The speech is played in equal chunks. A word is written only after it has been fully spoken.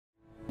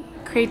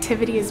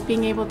Creativity is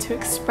being able to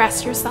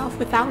express yourself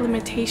without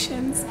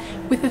limitations,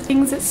 with the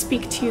things that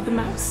speak to you the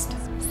most.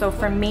 So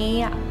for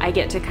me, I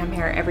get to come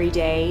here every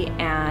day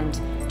and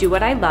do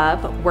what I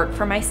love, work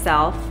for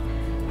myself,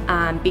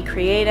 be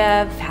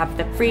creative, have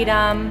the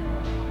freedom,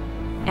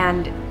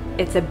 and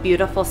it's a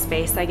beautiful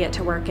space I get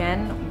to work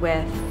in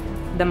with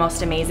the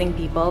most amazing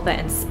people that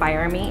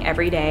inspire me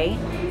every day.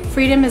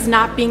 Freedom is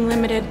not being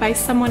limited by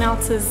someone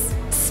else's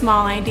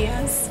small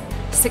ideas.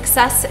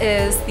 Success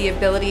is the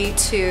ability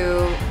to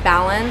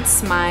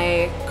balance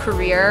my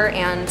career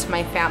and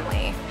my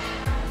family.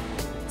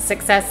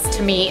 Success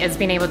to me is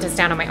being able to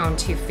stand on my own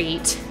 2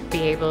 feet, be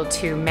able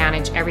to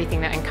manage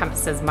everything that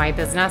encompasses my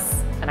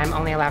business, and I'm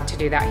only allowed to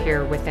do that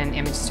here within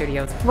Image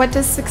Studios. What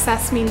does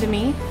success mean to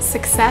me?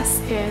 Success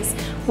is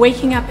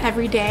waking up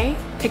every day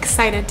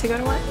excited to go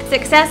to work.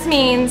 Success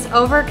means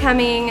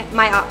overcoming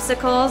my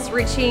obstacles,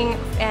 reaching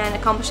and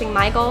accomplishing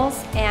my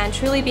goals, and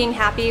truly being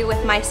happy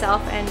with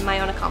myself and my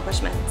own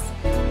accomplishments.